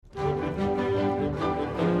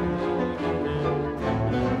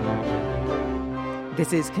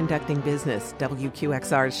This is Conducting Business,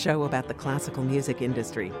 WQXR's show about the classical music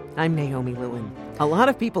industry. I'm Naomi Lewin. A lot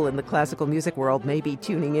of people in the classical music world may be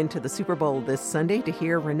tuning into the Super Bowl this Sunday to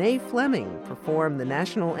hear Renee Fleming perform the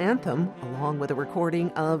national anthem along with a recording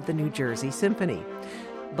of the New Jersey Symphony.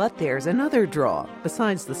 But there's another draw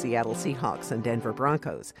besides the Seattle Seahawks and Denver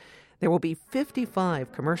Broncos. There will be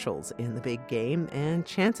 55 commercials in the big game, and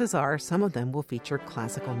chances are some of them will feature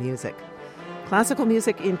classical music. Classical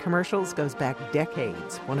music in commercials goes back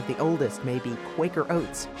decades. One of the oldest may be Quaker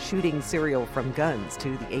Oats shooting cereal from guns to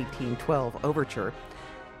the 1812 overture.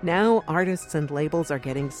 Now, artists and labels are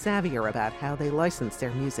getting savvier about how they license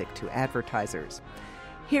their music to advertisers.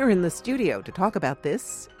 Here in the studio to talk about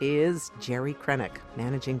this is Jerry Krenick,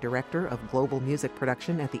 Managing Director of Global Music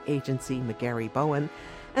Production at the agency McGarry Bowen.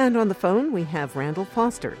 And on the phone, we have Randall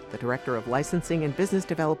Foster, the Director of Licensing and Business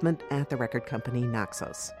Development at the record company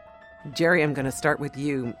Naxos. Jerry, I'm going to start with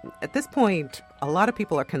you. At this point, a lot of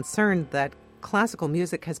people are concerned that classical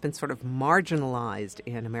music has been sort of marginalized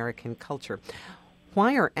in American culture.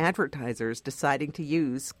 Why are advertisers deciding to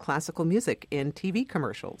use classical music in TV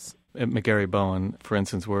commercials? At McGarry Bowen, for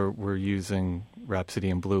instance, we're using Rhapsody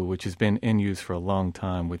in Blue, which has been in use for a long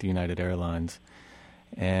time with United Airlines.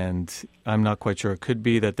 And I'm not quite sure. It could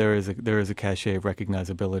be that there is a cachet of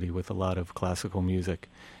recognizability with a lot of classical music.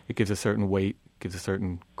 It gives a certain weight, gives a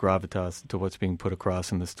certain gravitas to what's being put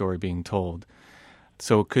across in the story being told.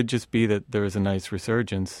 So it could just be that there is a nice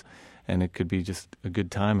resurgence, and it could be just a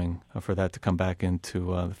good timing for that to come back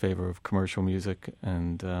into the favor of commercial music,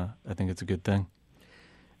 and I think it's a good thing.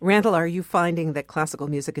 Randall, are you finding that classical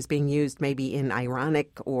music is being used maybe in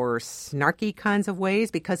ironic or snarky kinds of ways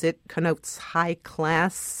because it connotes high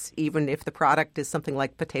class, even if the product is something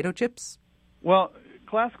like potato chips? Well,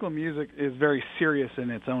 classical music is very serious in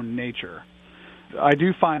its own nature. I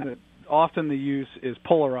do find that often the use is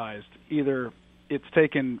polarized. Either it's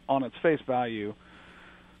taken on its face value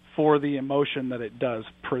for the emotion that it does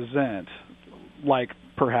present, like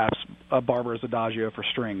perhaps a barber's adagio for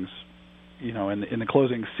strings, you know, in the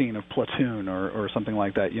closing scene of Platoon or something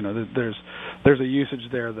like that. You know, there's a usage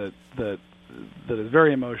there that is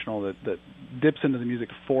very emotional, that dips into the music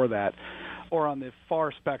for that. Or on the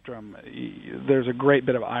far spectrum, there's a great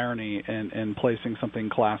bit of irony in placing something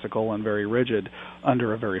classical and very rigid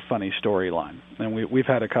under a very funny storyline. And we've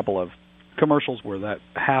had a couple of commercials where that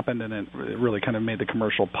happened, and it really kind of made the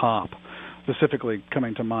commercial pop. Specifically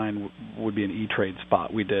coming to mind would be an E-Trade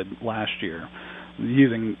spot we did last year,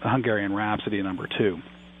 using Hungarian Rhapsody No. 2.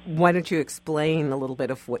 Why don't you explain a little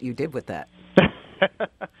bit of what you did with that?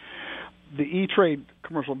 The E-Trade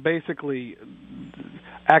commercial basically,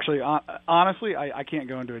 actually, honestly, I can't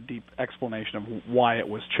go into a deep explanation of why it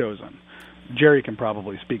was chosen. Jerry can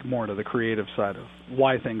probably speak more to the creative side of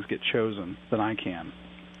why things get chosen than I can.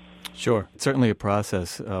 Sure. It's certainly a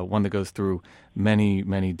process, one that goes through many,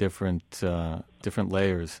 many different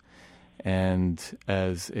layers. And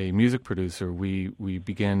as a music producer, we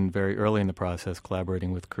begin very early in the process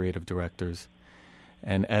collaborating with creative directors.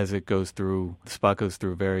 And as it goes through, the spot goes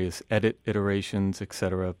through various edit iterations,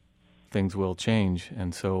 etc., things will change.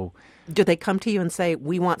 And so, do they come to you and say,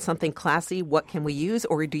 we want something classy, what can we use?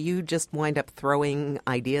 Or do you just wind up throwing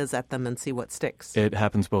ideas at them and see what sticks? It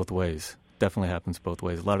happens both ways. Definitely happens both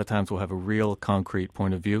ways. A lot of times we'll have a real concrete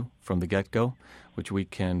point of view from the get-go, which we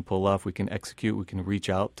can pull off, we can execute, we can reach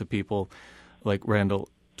out to people like Randall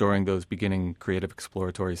during those beginning creative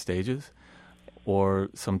exploratory stages. Or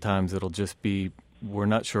sometimes it'll just be, we're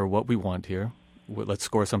not sure what we want here. Let's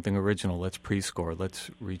score something original. Let's pre-score.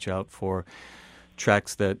 Let's reach out for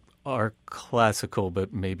tracks that are classical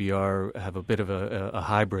but maybe have a bit of a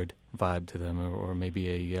hybrid vibe to them, or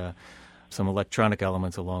maybe some electronic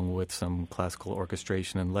elements along with some classical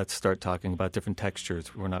orchestration, and let's start talking about different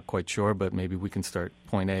textures. We're not quite sure, but maybe we can start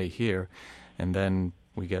point A here, and then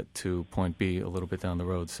we get to point B a little bit down the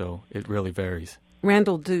road. So it really varies.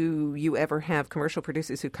 Randall, do you ever have commercial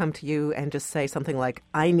producers who come to you and just say something like,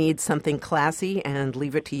 I need something classy, and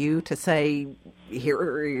leave it to you to say,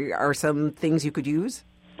 here are some things you could use?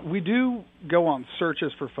 We do go on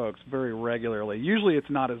searches for folks very regularly. Usually it's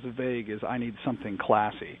not as vague as I need something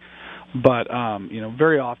classy. But,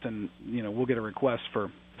 very often, we'll get a request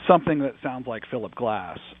for something that sounds like Philip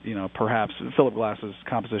Glass. Perhaps Philip Glass's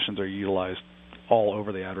compositions are utilized all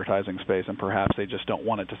over the advertising space, and perhaps they just don't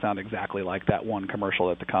want it to sound exactly like that one commercial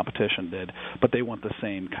that the competition did, but they want the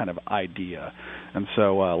same kind of idea. And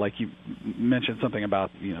so, like you mentioned something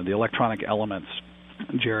about, the electronic elements,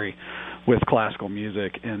 Jerry, with classical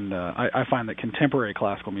music, and I find that contemporary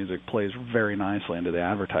classical music plays very nicely into the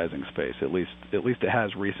advertising space. At least it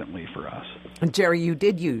has recently for us. And Jerry, you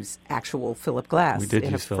did use actual Philip Glass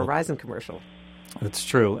in a Philip. Verizon commercial. That's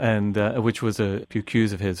true, and which was a few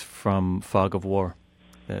cues of his from Fog of War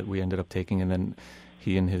that we ended up taking, and then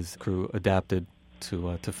he and his crew adapted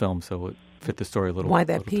to film, so it fit the story a little. Why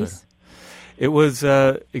that little piece? tighter. It was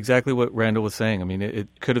exactly what Randall was saying. I mean, it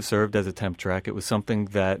could have served as a temp track. It was something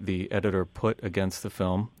that the editor put against the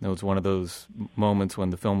film. It was one of those moments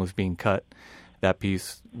when the film was being cut. That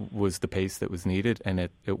piece was the pace that was needed, and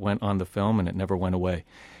it went on the film, and it never went away.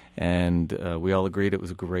 And we all agreed it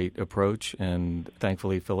was a great approach, and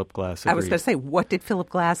thankfully Philip Glass agreed. I was going to say, what did Philip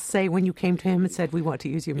Glass say when you came to him and said, we want to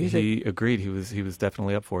use your music? He agreed. He was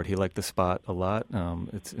definitely up for it. He liked the spot a lot.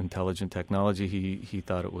 It's intelligent technology. He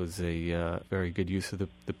thought it was a very good use of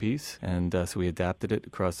the piece, and so we adapted it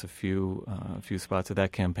across a few spots of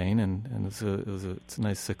that campaign, and it's a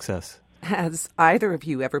nice success. Has either of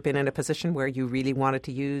you ever been in a position where you really wanted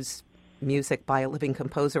to use music by a living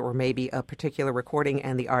composer or maybe a particular recording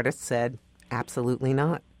and the artist said, absolutely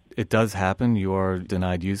not? It does happen. You are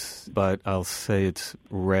denied use, but I'll say it's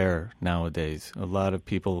rare nowadays. A lot of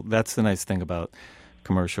people, that's the nice thing about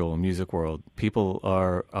commercial music world. People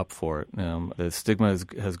are up for it. The stigma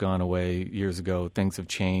has gone away years ago. Things have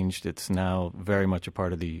changed. It's now very much a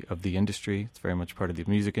part of the industry. It's very much part of the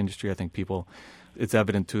music industry. I think it's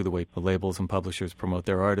evident too the way the labels and publishers promote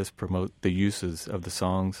their artists, promote the uses of the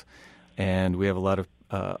songs. And we have a lot of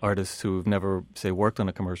artists who have never, say, worked on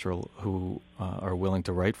a commercial who are willing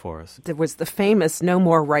to write for us. There was the famous No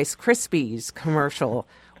More Rice Krispies commercial,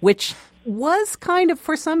 which was kind of,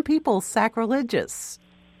 for some people, sacrilegious.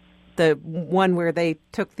 The one where they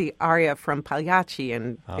took the aria from Pagliacci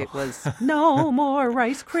and it was, no more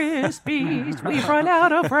Rice Krispies, we've run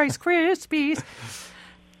out of Rice Krispies.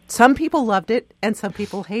 Some people loved it and some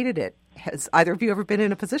people hated it. Has either of you ever been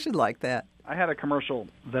in a position like that? I had a commercial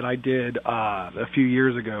that I did a few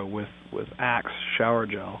years ago with Axe shower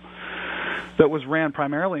gel that was ran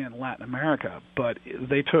primarily in Latin America, but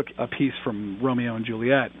they took a piece from Romeo and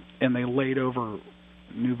Juliet and they laid over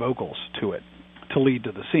new vocals to it to lead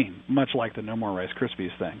to the scene, much like the No More Rice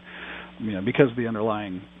Krispies thing. You know, because the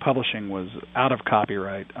underlying publishing was out of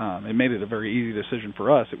copyright, it made it a very easy decision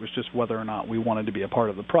for us. It was just whether or not we wanted to be a part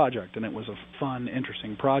of the project, and it was a fun,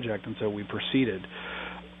 interesting project, and so we proceeded.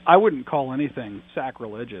 I wouldn't call anything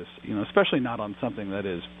sacrilegious, you know, especially not on something that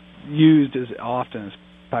is used as often as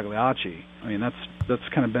Pagliacci. I mean, that's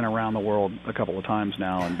kind of been around the world a couple of times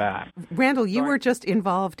now and back. Randall, you were just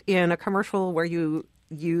involved in a commercial where you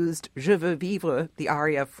used Je veux vivre, the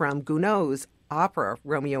aria from Gounod's opera,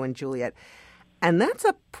 Romeo and Juliet. And that's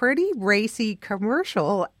a pretty racy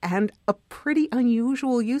commercial and a pretty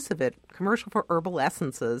unusual use of it. Commercial for herbal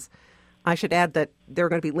essences. I should add that there are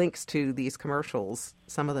going to be links to these commercials,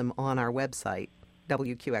 some of them on our website,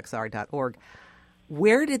 wqxr.org.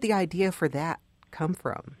 Where did the idea for that come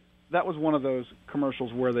from? That was one of those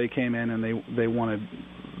commercials where they came in and they wanted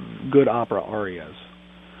good opera arias.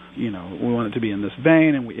 You know, we wanted to be in this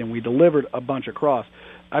vein, and we delivered a bunch across.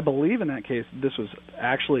 I believe in that case this was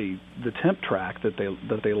actually the temp track that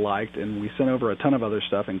they liked, and we sent over a ton of other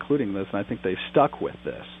stuff, including this, and I think they stuck with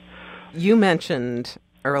this. You mentioned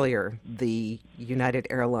earlier the United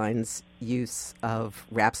Airlines use of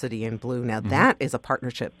Rhapsody in Blue. Now, that is a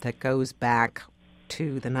partnership that goes back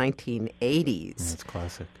to the 1980s. That's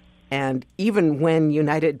classic. And even when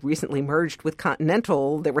United recently merged with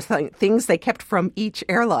Continental, there were things they kept from each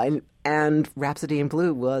airline, and Rhapsody in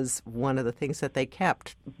Blue was one of the things that they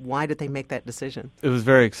kept. Why did they make that decision? It was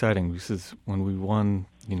very exciting because when we won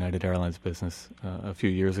United Airlines business a few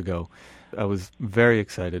years ago, I was very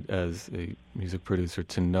excited as a music producer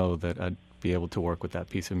to know that I'd be able to work with that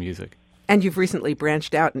piece of music. And you've recently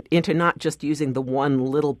branched out into not just using the one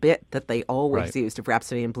little bit that they always used of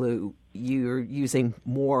Rhapsody in Blue. You're using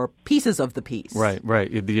more pieces of the piece. Right.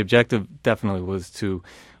 The objective definitely was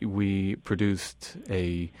we produced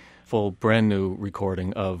a full brand new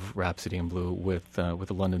recording of Rhapsody in Blue with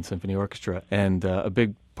the London Symphony Orchestra. And a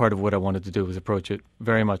big part of what I wanted to do was approach it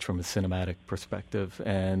very much from a cinematic perspective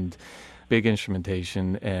and big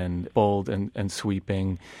instrumentation and bold and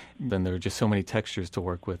sweeping. Then there are just so many textures to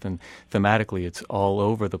work with, and thematically it's all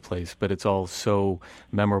over the place, but it's all so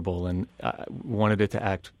memorable, and I wanted it to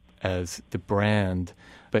act as the brand,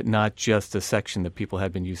 but not just a section that people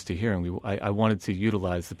had been used to hearing. I wanted to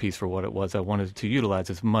utilize the piece for what it was. I wanted to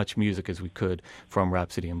utilize as much music as we could from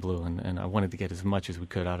Rhapsody in Blue, and I wanted to get as much as we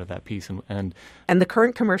could out of that piece. And the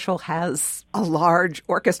current commercial has a large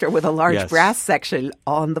orchestra with a large brass section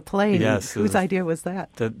on the plane. Yes. Whose idea was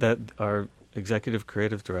that? That our executive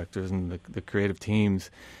creative directors and the creative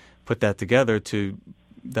teams put that together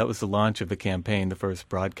that was the launch of the campaign, the first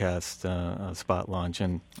broadcast spot launch.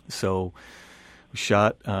 And so We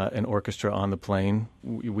shot an orchestra on the plane.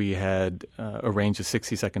 We had arranged a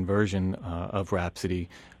 60-second version of Rhapsody,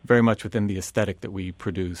 very much within the aesthetic that we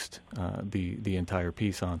produced the entire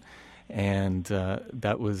piece on. And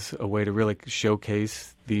that was a way to really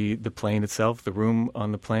showcase the plane itself, the room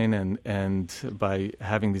on the plane, and by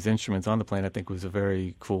having these instruments on the plane, I think was a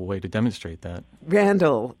very cool way to demonstrate that.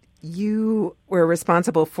 Randall, you were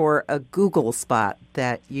responsible for a Google spot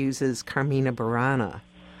that uses Carmina Burana.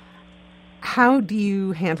 How do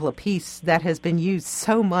you handle a piece that has been used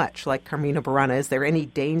so much like Carmina Burana? Is there any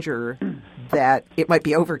danger that it might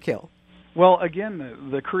be overkill? Well, again,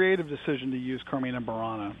 the creative decision to use Carmina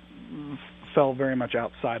Burana fell very much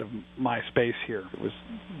outside of my space here. It was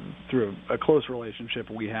through a close relationship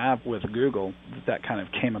we have with Google that kind of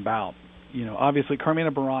came about. Obviously,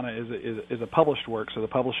 Carmina Burana is a published work, so the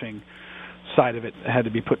publishing side of it had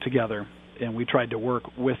to be put together. And we tried to work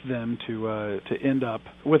with them to end up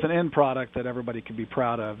with an end product that everybody could be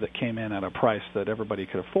proud of, that came in at a price that everybody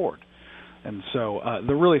could afford. And so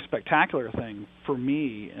the really spectacular thing for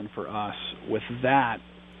me and for us with that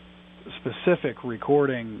specific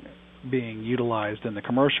recording being utilized in the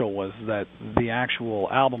commercial was that the actual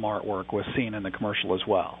album artwork was seen in the commercial as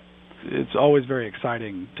well. It's always very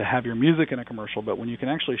exciting to have your music in a commercial, but when you can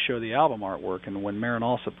actually show the album artwork, and when Maren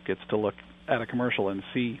Alsop gets to look at a commercial and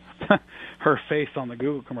see her face on the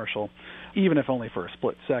Google commercial, even if only for a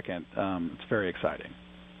split second, it's very exciting.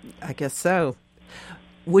 I guess so.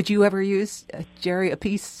 Would you ever use, Jerry, a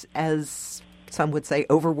piece as some would say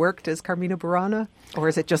overworked as Carmina Burana? Or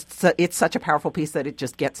is it just, it's such a powerful piece that it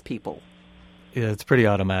just gets people? Yeah, it's pretty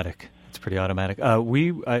automatic.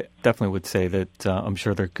 I definitely would say that I'm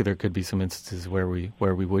sure there could be some instances where we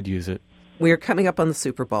would use it. We're coming up on the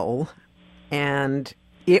Super Bowl, and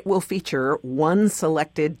it will feature one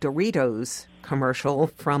selected Doritos commercial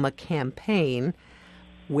from a campaign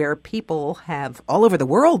where people have, all over the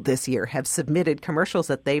world this year, have submitted commercials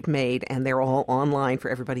that they've made, and they're all online for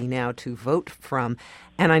everybody now to vote from.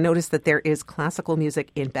 And I noticed that there is classical music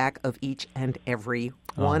in back of each and every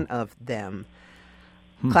one of them.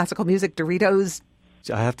 Classical music, Doritos.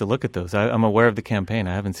 I have to look at those. I'm aware of the campaign.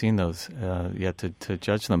 I haven't seen those yet to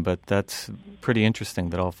judge them, but that's pretty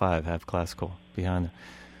interesting that all five have classical behind them.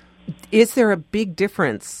 Is there a big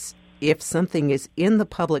difference if something is in the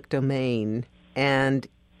public domain and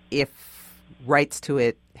if rights to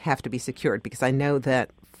it have to be secured? Because I know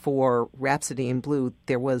that for Rhapsody in Blue,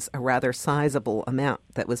 there was a rather sizable amount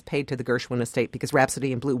that was paid to the Gershwin estate because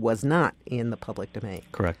Rhapsody in Blue was not in the public domain.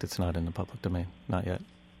 Correct. It's not in the public domain. Not yet.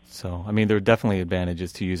 So, I mean, there are definitely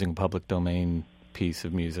advantages to using a public domain piece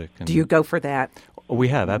of music. And do you go for that? We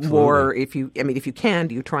have, absolutely. Or if you can,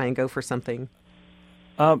 do you try and go for something?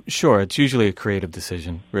 Sure. It's usually a creative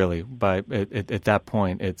decision, really. At that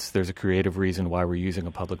point, there's a creative reason why we're using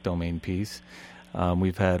a public domain piece.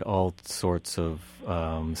 We've had all sorts of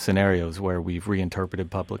scenarios where we've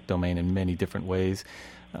reinterpreted public domain in many different ways.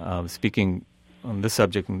 Speaking on this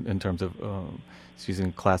subject in terms of using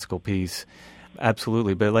a classical piece,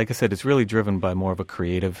 absolutely. But like I said, it's really driven by more of a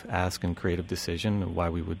creative ask and creative decision why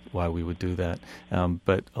we would do that.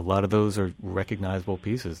 But a lot of those are recognizable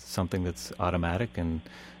pieces, something that's automatic, and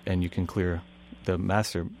you can clear the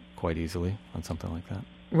master quite easily on something like that.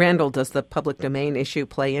 Randall, does the public domain issue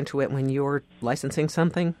play into it when you're licensing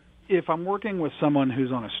something? If I'm working with someone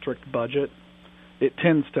who's on a strict budget, it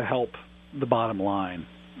tends to help the bottom line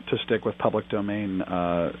to stick with public domain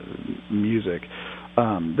music.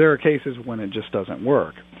 There are cases when it just doesn't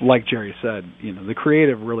work. Like Jerry said, the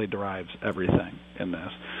creative really drives everything in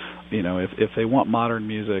this. If they want modern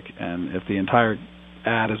music and if the entire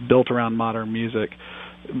ad is built around modern music,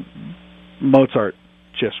 Mozart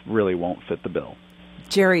just really won't fit the bill.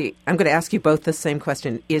 Jerry, I'm going to ask you both the same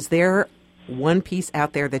question. Is there one piece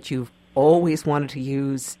out there that you've always wanted to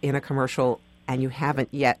use in a commercial and you haven't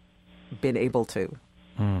yet been able to?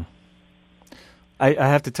 I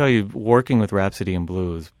have to tell you, working with Rhapsody in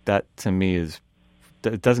Blue, that to me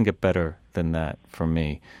it doesn't get better than that for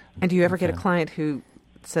me. And do you ever get a client who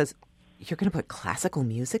says, you're going to put classical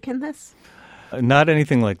music in this? Not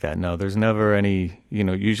anything like that. No, there's never any.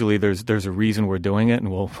 Usually there's a reason we're doing it, and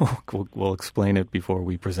we'll explain it before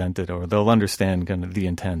we present it, or they'll understand kind of the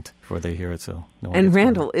intent before they hear it. So. And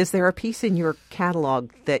Randall, is there a piece in your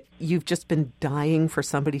catalog that you've just been dying for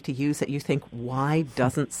somebody to use that you think, why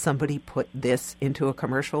doesn't somebody put this into a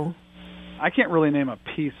commercial? I can't really name a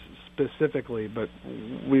piece specifically, but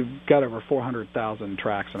we've got over 400,000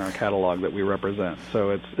 tracks in our catalog that we represent,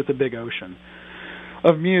 so it's a big ocean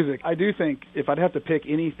of music. I do think if I'd have to pick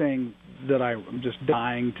anything that I'm just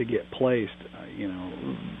dying to get placed,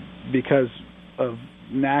 because of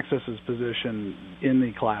Naxos's position in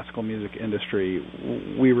the classical music industry,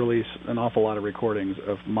 we release an awful lot of recordings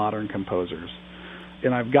of modern composers.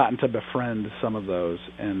 And I've gotten to befriend some of those,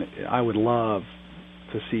 and I would love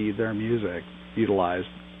to see their music utilized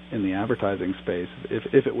in the advertising space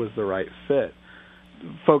if it was the right fit.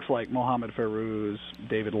 Folks like Mohammed Fairouz,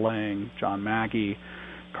 David Lang, John Mackey,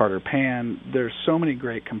 Carter Pan, there's so many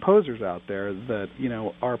great composers out there that,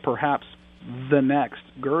 are perhaps the next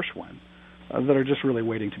Gershwin that are just really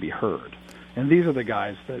waiting to be heard. And these are the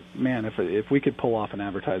guys that, man, if we could pull off an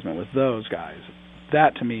advertisement with those guys,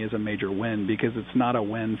 that to me is a major win, because it's not a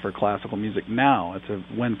win for classical music now, it's a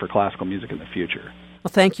win for classical music in the future.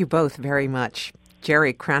 Well, thank you both very much.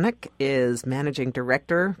 Jerry Kranick is Managing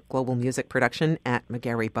Director, Global Music Production at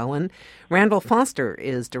McGarry Bowen. Randall Foster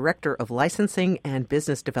is Director of Licensing and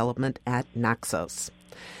Business Development at Naxos.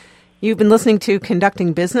 You've been listening to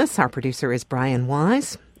Conducting Business. Our producer is Brian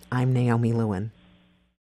Wise. I'm Naomi Lewin.